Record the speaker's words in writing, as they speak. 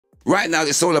Right now,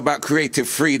 it's all about creative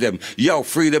freedom. Yo,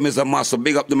 freedom is a muscle.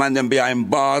 Big up the man them behind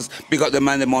bars. Big up the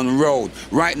man them on road.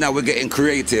 Right now, we're getting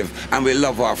creative, and we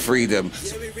love our freedom.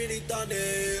 Yeah, we really done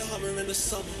it. Hummer in the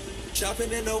summer.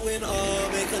 Trapping in the winter,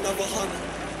 make another hunter.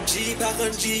 G-pack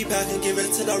and give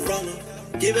it to the runner.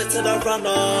 Give it to the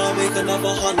runner, make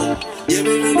another hunter. Yeah,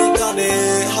 we really done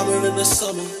it. Hummer in the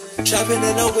summer. Trapping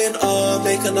in the winter,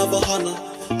 make another hunter.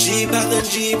 G-pack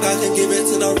and give it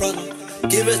to the runner.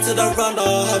 Give it to the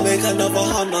runner, make another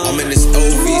hunter. I'm in this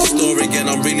OV store again,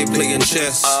 I'm really playing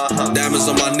chess. Diamonds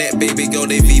on my neck, baby girl,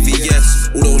 they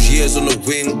VVS. All those years on the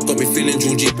wing, got me feeling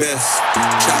Georgie best.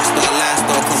 Trap star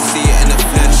lifestyle, come see it in the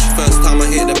flesh. First time I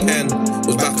hit the pen,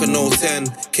 was back in 010.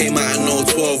 Came out in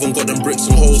 012 and got them bricks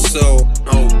on wholesale.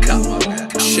 Oh, come on.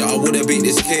 Shit, I would've beat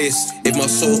this case if my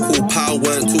so-called pal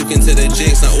weren't talking to the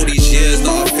jakes. Now all these years that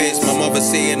I faced, my mother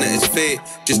saying that it's fate.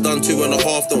 Just done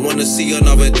 2.5, don't wanna see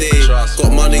another day.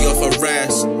 Got money off a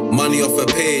rice, money off a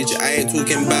page. I ain't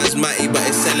talking basmati, but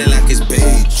it's selling like it's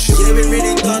beige. Yeah, we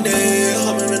really done it,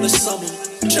 Hummer in the summer.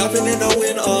 Trapping in the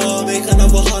winter, make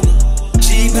another hunter.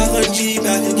 G-pack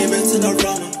and give it to the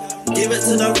runner. Give it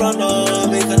to the runner,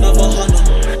 make another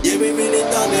hunter. Yeah, we really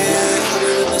done it,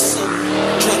 Hummer in the summer.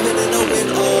 Trapping in the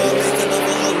winter, make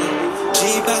another hunter.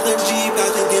 G-pack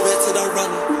and give it to the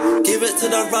runner. Give it to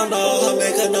the runner,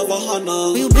 make another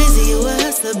hunter. You busy, you a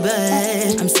hustler,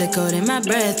 but I'm sick holding my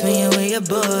breath when you with your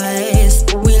boys.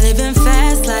 We living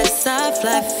fast, life soft,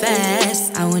 life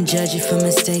fast. I won't judge you for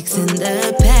mistakes in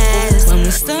the past. When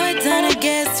we slow it down, it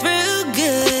gets real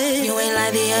good. You ain't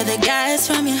like the other guys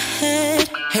from your head.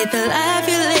 Hate the life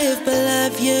you live, but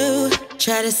love you.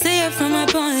 Try to see it from my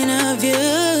point of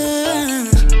view.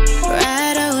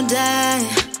 Ride or die.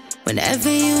 Whenever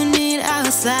you need,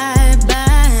 I'll slide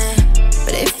by.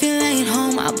 But if you ain't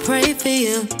home, I'll pray for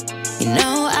you. You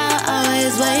know I'll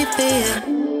always wait for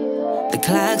you. The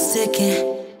clock's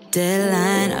ticking,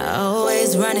 deadline.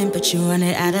 Always running, but you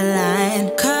running out of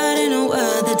line. Caught in a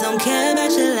world that don't care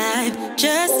about your life.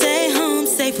 Just stay home,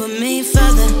 safe with me for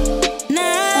the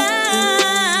night.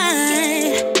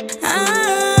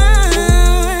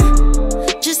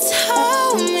 Just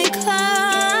hold me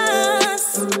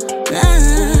close.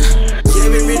 Yeah,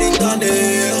 we really done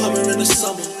it, Hummer in the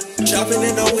summer. Trapping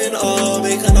in the winter,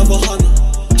 make another hunter.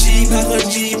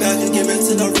 G-pack and give it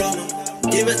to the runner.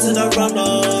 Give it to the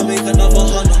runner, make another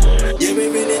hunter. Yeah, we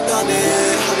really done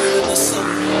it, Hummer in the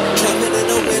summer. Trapping in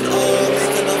the winter,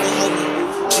 make another hunter.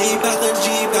 G-pack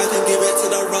and give it to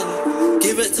the runner.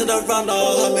 Give it to the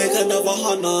runner, make another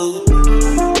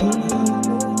hunter.